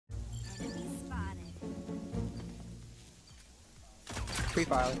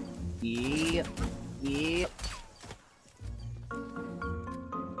Pre-file. Yeah. Yeah.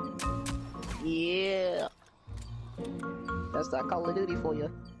 Yeah. That's that Call of Duty for you.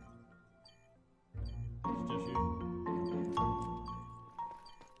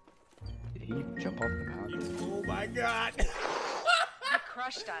 Did he jump off the mountain? Oh my god! You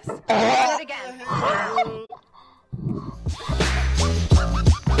crushed us. Do it again.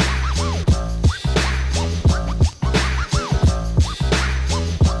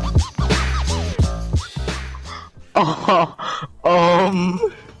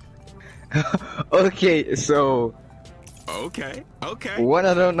 Okay, so. Okay. One,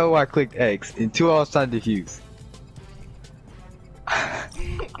 I don't know why I clicked X, and two, I was trying to defuse.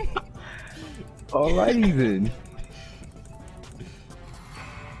 Alrighty then.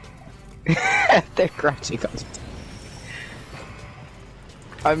 They're crouching on.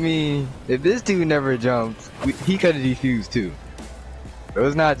 I mean, if this dude never jumped, he could have defused too. It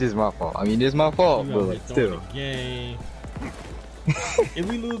was not just my fault. I mean, it's my fault, but like, still. Game. If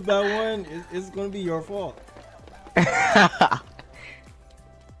we lose by one, it's gonna be your fault. Alright,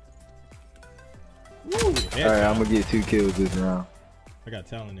 I'm gonna get 2 kills this round. I got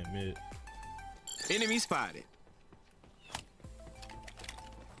talent in mid. Enemy spotted.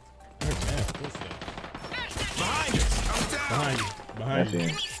 Behind us! I'm down! Behind you. Behind you.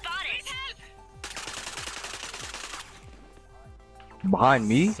 Behind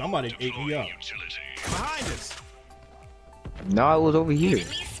me? Somebody ate me up. Behind us. No, it was over here.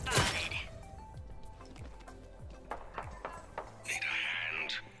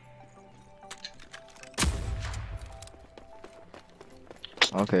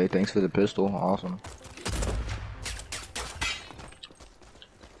 Okay, thanks for the pistol. Awesome.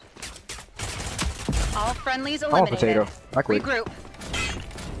 All friendlies eliminated. Potato. I quit. Regroup.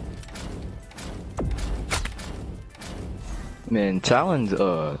 Man, Talon's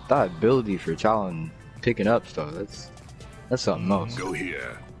the ability for Talon picking up stuff. That's something else. Go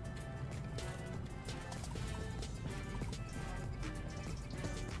here.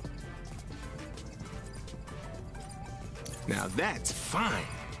 Now that's fine.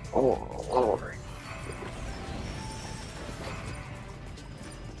 Oh, Lord.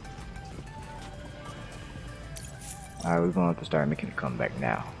 Alright, we're gonna have to start making a comeback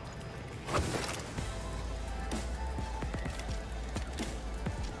now.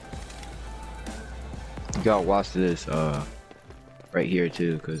 You gotta watch this, right here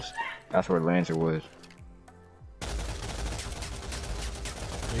too, cause that's where Lancer was.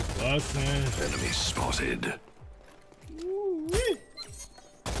 Enemy spotted.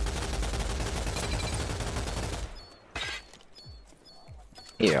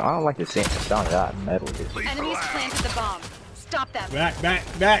 Yeah, I don't like the sound of that metal. Enemies planted the bomb. Stop them. Back.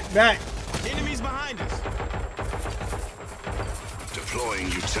 Enemies behind us.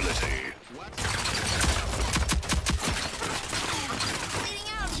 Deploying utility. Bleeding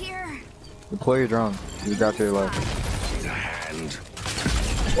out here. Deploy your drone. You got your left. Need a hand.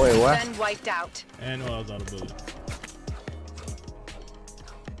 Wait, what? Then wiped out. And I was out of bullets.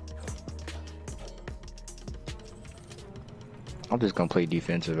 I'm just gonna play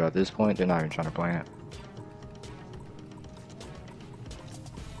defensive at this point. They're not even trying to play it.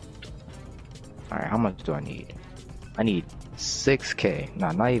 Alright, how much do I need? I need 6k.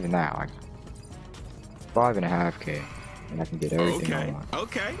 Nah, not even that. Like 5.5k. And I can get everything I want.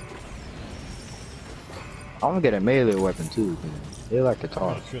 Okay. I'm gonna get a melee weapon too. They like to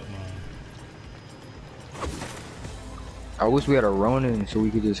talk. I wish we had a Ronin so we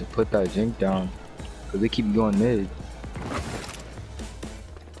could just put that Jink down. Cause they keep going mid.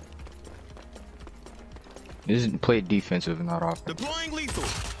 This is play defensive and not offensive. Deploying lethal.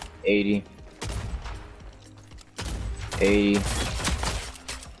 80. 80.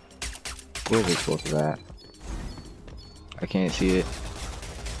 Where's it supposed to be at? I can't see it.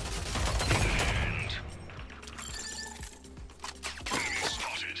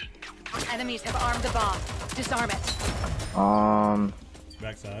 Enemies have armed the bomb. Disarm it.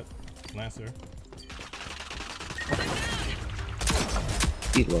 Backside. Lancer.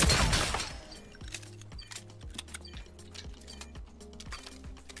 He's low.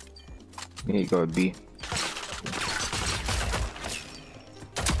 We need to go to B.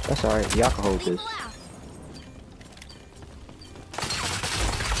 That's alright, y'all can hold this.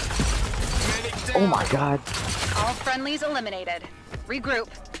 Oh my god. All friendlies eliminated. Regroup.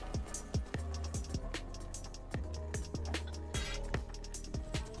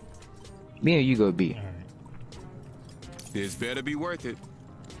 Me and you go B. Alright. This better be worth it.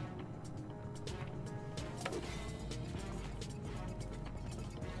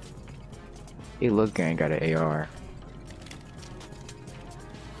 Hey, look, gang got an AR.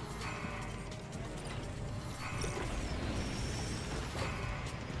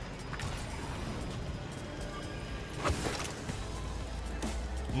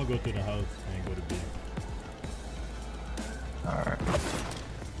 I'm gonna go through the house and go to B. Alright.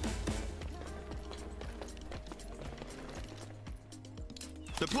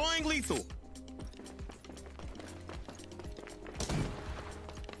 Deploying lethal.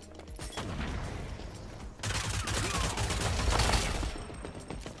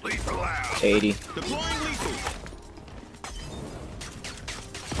 Lethal out. 80. Deploying lethal.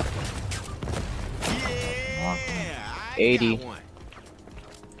 Yeah, I 80. got one.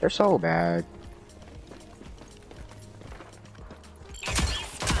 They're so bad.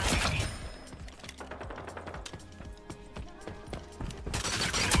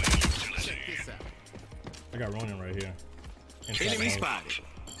 Check this out. I got Ronin right here. Inside Enemy the house. spotted.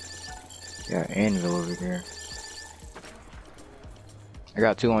 Yeah, Anvil over there. I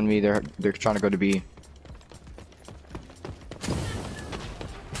got 2 on me. They're trying to go to B.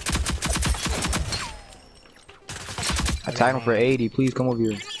 I tagged him for 80. Please come over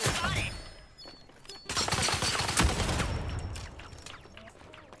here.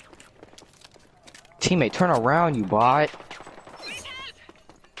 Teammate, turn around, you bot.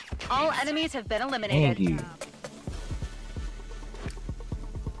 All enemies have been Thank eliminated. you.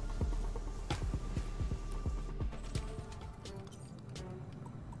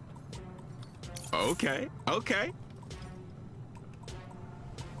 Okay, okay.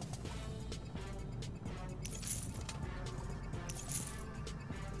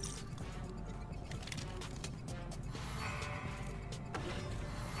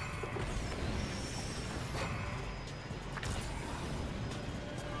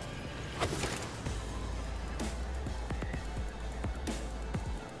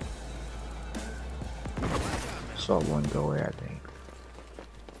 Saw one go away, I think.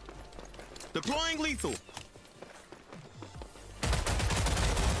 Deploying lethal.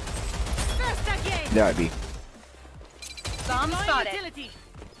 That'd be. Bomb spotted.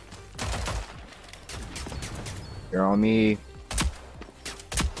 You're on me.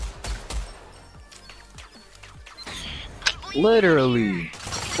 Literally.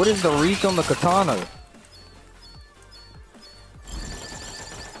 What is the reach on the katana?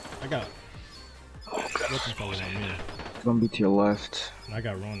 I got weapon color on me. It's gonna be to your left. And I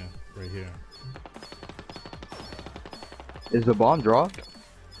got Ronin right here. Is the bomb dropped?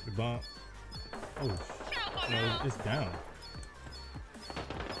 The bomb. Oh, no, it's down.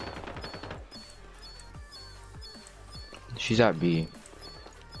 She's at B.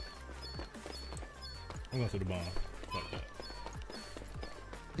 I'm going to the bomb. Fuck that.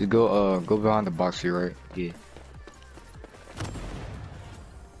 Just go behind the box here, right? Yeah.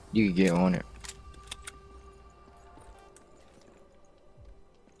 You can get on it.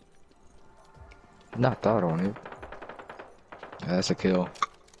 Not thought on it. Yeah, that's a kill.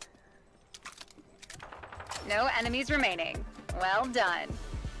 No enemies remaining. Well done.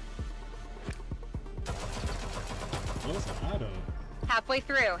 What's auto? Halfway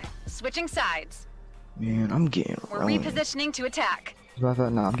through. Switching sides. Man, I'm getting We're run. repositioning to attack. I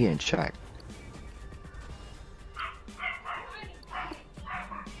thought, nah, I'm getting checked.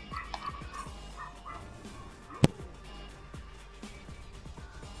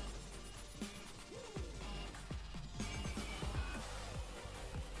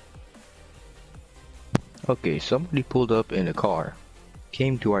 Okay, somebody pulled up in a car,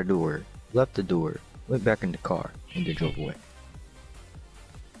 came to our door, left the door, went back in the car, and then drove away.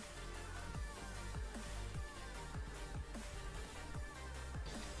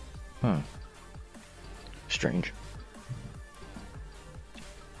 Strange.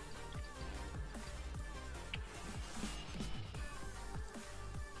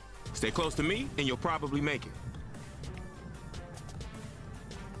 Stay close to me, and you'll probably make it.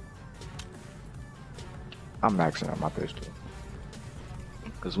 I'm maxing out my pistol.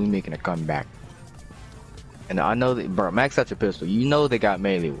 Cause we making a comeback. And I know that, bro, max out your pistol. You know they got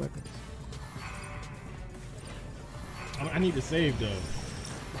melee weapons. I need to save though.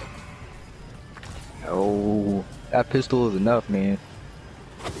 Oh, that pistol is enough, man.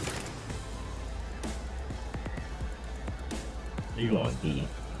 You lost it.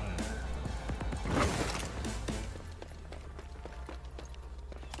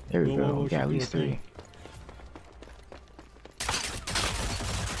 There we Whoa, go. whoa, whoa, We got at shoot, least okay. 3.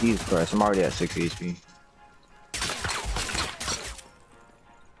 Jesus Christ, I'm already at 6 HP.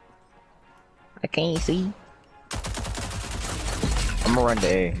 I can't see. I'm gonna run to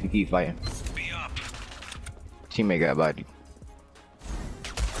A. You keep fighting. Be up. Teammate got body.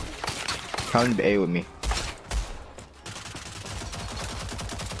 Come to A with me.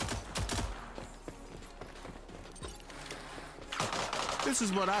 This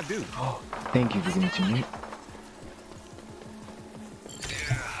is what I do. Thank you for giving it to me.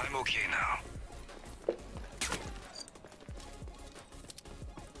 Yeah. okay now.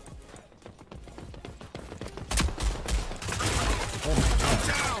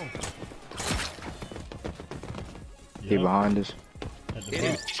 Down. He behind us. At the Enemy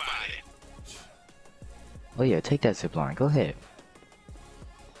bump. spotted. Oh yeah, take that zip line. Go ahead.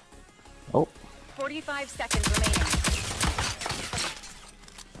 Oh, 45 seconds remaining.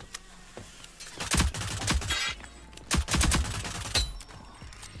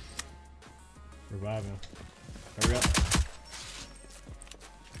 Revive him. Hurry up.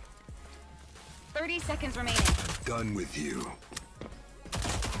 30 seconds remaining. Done with you.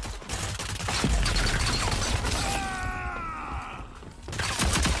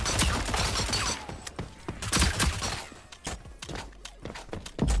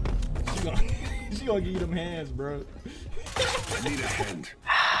 She gonna give you them hands, bro. I need a hand.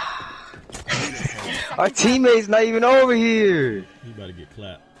 I need a hand. our teammate's not even over here. He about to get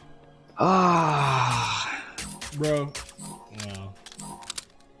clapped. Ah, Bro. Wow.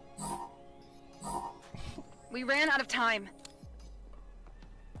 We ran out of time.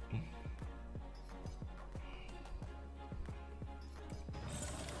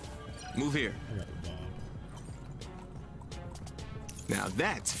 Move here. I got the bomb. Now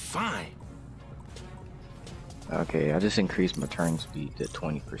that's fine. okay. I just increased my turn speed to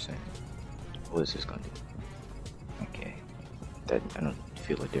 20%. What is this gonna do? Okay, that I don't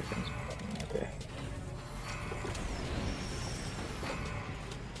feel a difference. Okay.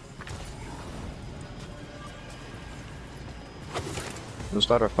 We'll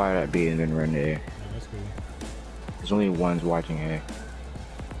start our fight at B and then run to A. Yeah, that's cool. There's only one's watching A.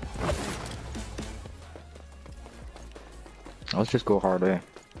 Let's just go hard A. I'm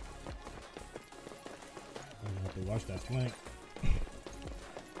gonna have to watch that flank.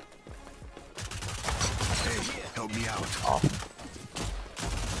 Hey, help me out. Oh.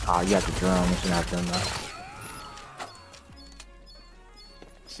 Ah, you got the drum. It's not done that.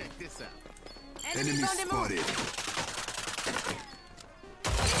 Check this out. Enemy on the move. spotted.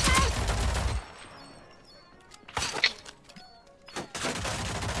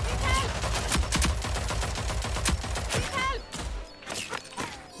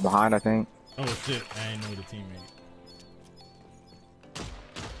 Behind, I think. Oh shit, I ain't know the teammate.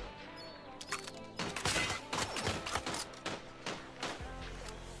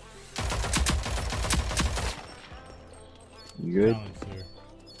 You good? Balance here.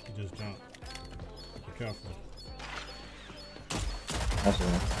 He just jumped. Be careful. That's it.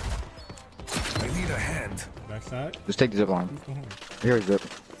 I need a hand. Backside? Just take the zip line. Who's behind? Here's zip.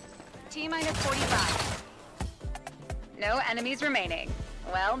 T minus 45. No enemies remaining.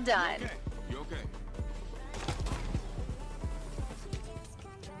 Well done. Okay. You okay?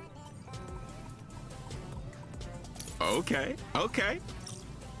 Okay. Okay.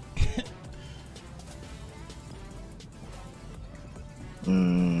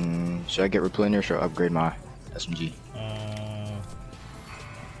 Should I get replenish or upgrade my SMG?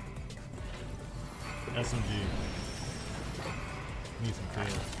 SMG. Need some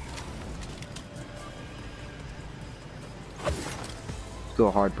kills. Let's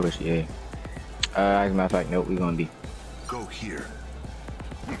go hard push, yeah. As a matter of fact, nope, we're gonna be. Go here.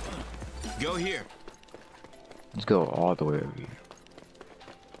 Go here. Let's go all the way over here.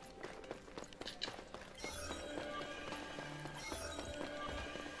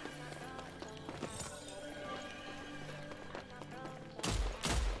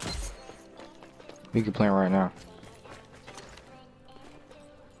 We can play right now.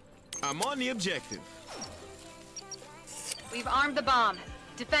 I'm on the objective. We've armed the bomb.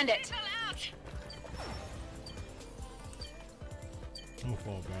 Defend it. I'm gonna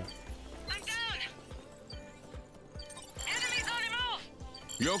fall back. I'm down. Enemies on the move.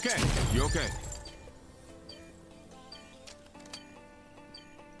 You okay? You okay?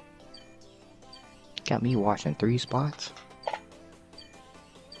 Got me watching 3 spots.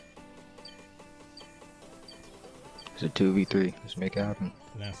 It's a 2v3. Let's make it happen.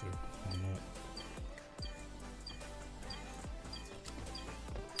 Lancer. I'm not.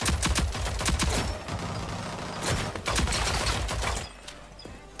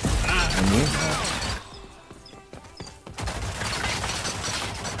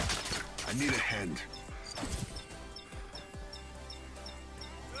 I need a hand.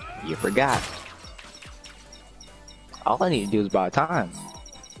 You forgot. All I need to do is buy time.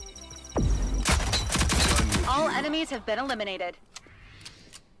 Done with All you. enemies have been eliminated.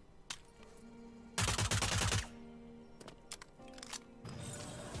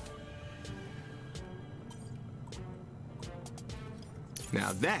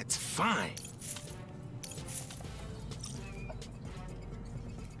 Now that's fine.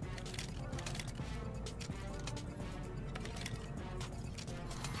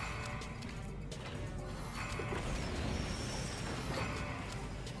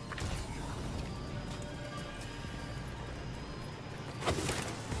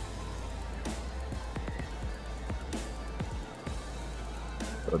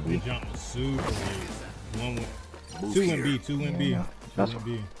 Go They B. jumped super late. One went, Move two here. went B, two went B. Yeah, Two that's went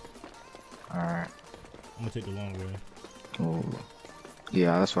B. Alright. I'm gonna take the long way. Oh.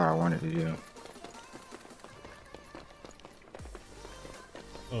 Yeah, that's what I wanted to do.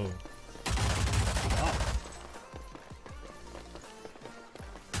 Oh.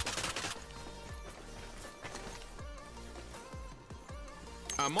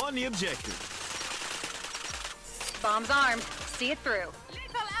 I'm on the objective. Bomb's armed. See it through.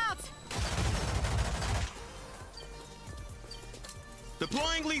 Lethal out.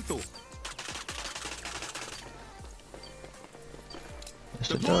 Deploying lethal. It's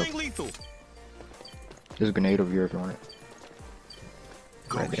a Deploying dub. lethal. There's a grenade over here if you want it.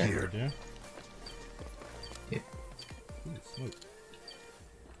 Go Right there. here. Right there. Yeah. Ooh, smoke.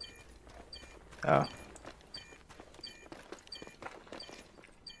 Oh.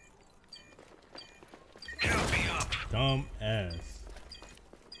 Help me up. Dumb ass.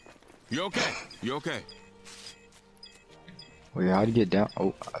 You okay? You okay? Well, yeah, how'd you get down?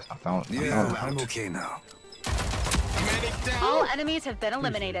 Oh, I found it. Yeah, I'm okay now. Medic down. All enemies have been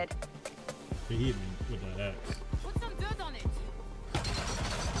eliminated. They hit me with that axe. Put some dirt on it.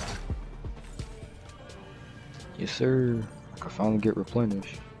 Yes, sir. I can finally get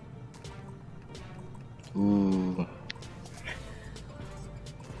replenished. Ooh.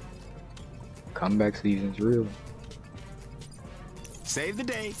 Comeback season's real. Save the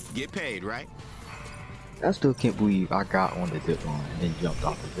day, get paid, right? I still can't believe I got on the zip line and then jumped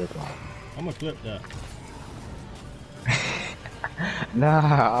off the zip line. I'm gonna clip that.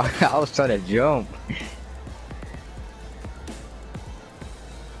 Nah, I was trying to jump.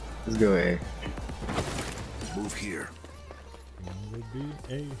 Let's go ahead. Move here. Would be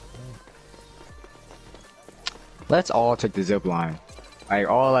a. Let's all take the zip line. Like,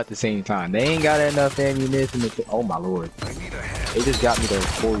 all at the same time. They ain't got enough ammunition to. Oh my lord. I need a hand. They just got me to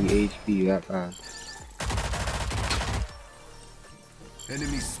 40 HP that fast.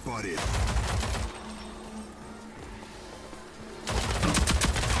 Enemy spotted.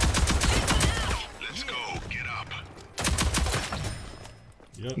 Let's go. Get up.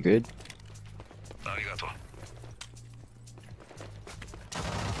 Yep. You good? Arigato.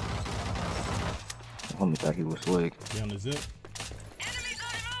 Oh, me thought he was slick. Be on the zip.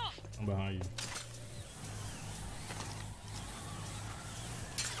 I'm behind you.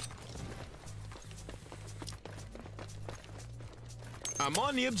 I'm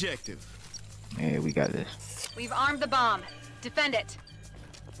on the objective. Yeah, we got this. We've armed the bomb. Defend it.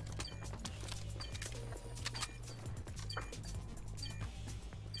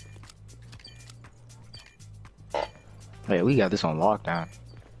 Hey, we got this on lockdown.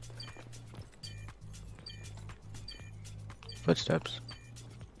 Footsteps.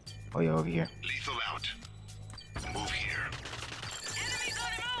 Oh yeah, over here. Lethal out. Move here.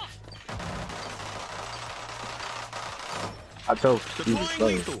 I told Steve Deploying slow.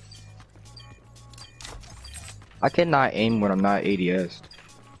 lethal. I cannot aim when I'm not ADS.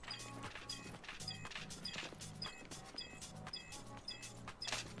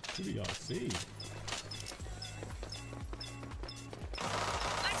 What do y'all see?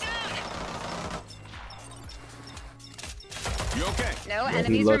 You okay? No Yeah, he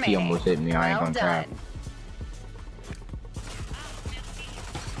enemies lucky remaining. almost hit me. I ain't Well gonna try. done.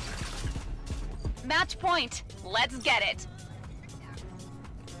 Match point. Let's get it.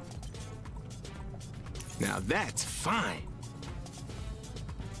 Now that's fine.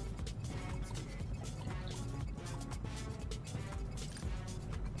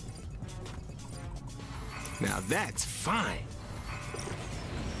 Now that's fine.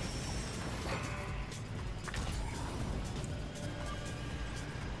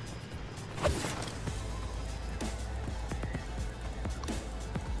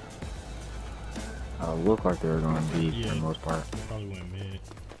 Look like they're going to be for Yeah. the most part. Probably went mid.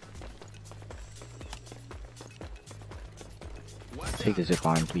 Take the zip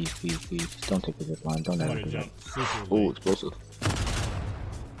line, please, please, please. Don't take the zip line. Don't ever Somebody do that. jumped super Oh, late. explosive.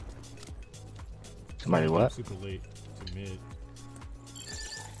 Somebody what? Super late to mid.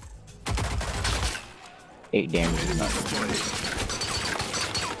 8 damage is nothing.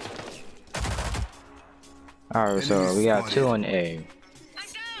 Alright, so we got 2 on A.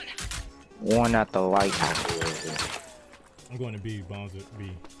 1 at the lighthouse. I'm going to B. Bombs at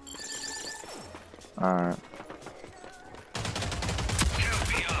B. Alright. Help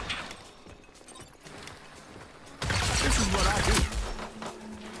me up. This is what I do.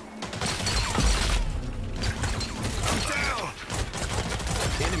 I'm down.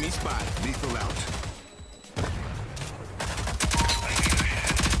 Enemy spotted. Lethal out.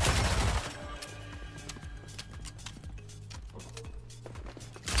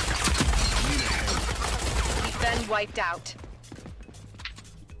 wiped out.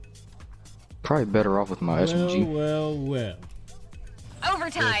 Probably better off with my SMG. Well.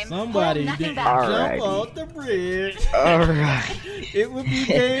 Overtime. If somebody Hold nothing didn't back. Alrighty. jump off the bridge, Alright. it would be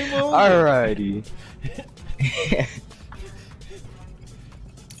game over. Alrighty.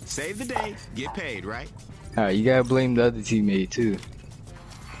 Save the day, get paid, right? Alright, you gotta blame the other teammate too.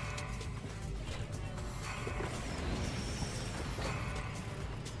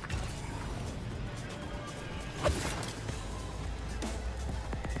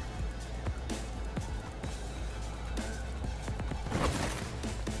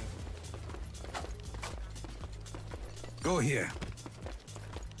 Go here.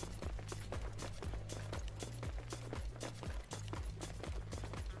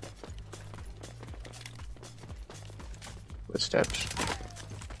 Footsteps.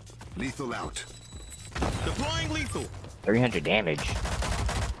 Lethal out. Deploying lethal. 300 damage.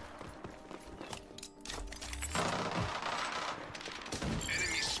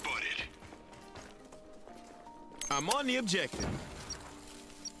 Enemy spotted. I'm on the objective.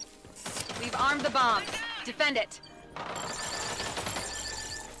 We've armed the bomb. Defend it.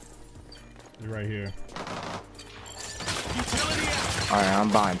 He's right here. Utility out. Alright, I'm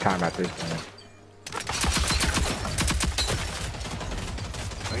buying time at this point.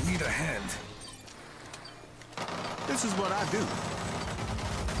 I need a hand. This is what I do.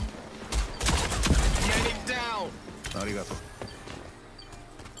 Medic down. Arigato.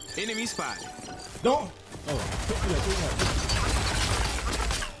 Enemy spotted. Don't. Oh.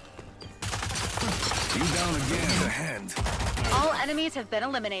 You down again. Need a hand. All enemies have been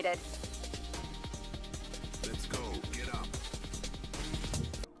eliminated. Let's go. Get up.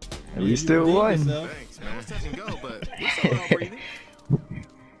 And we still won. Thanks, man. It's touch and go, but we're still all breathing.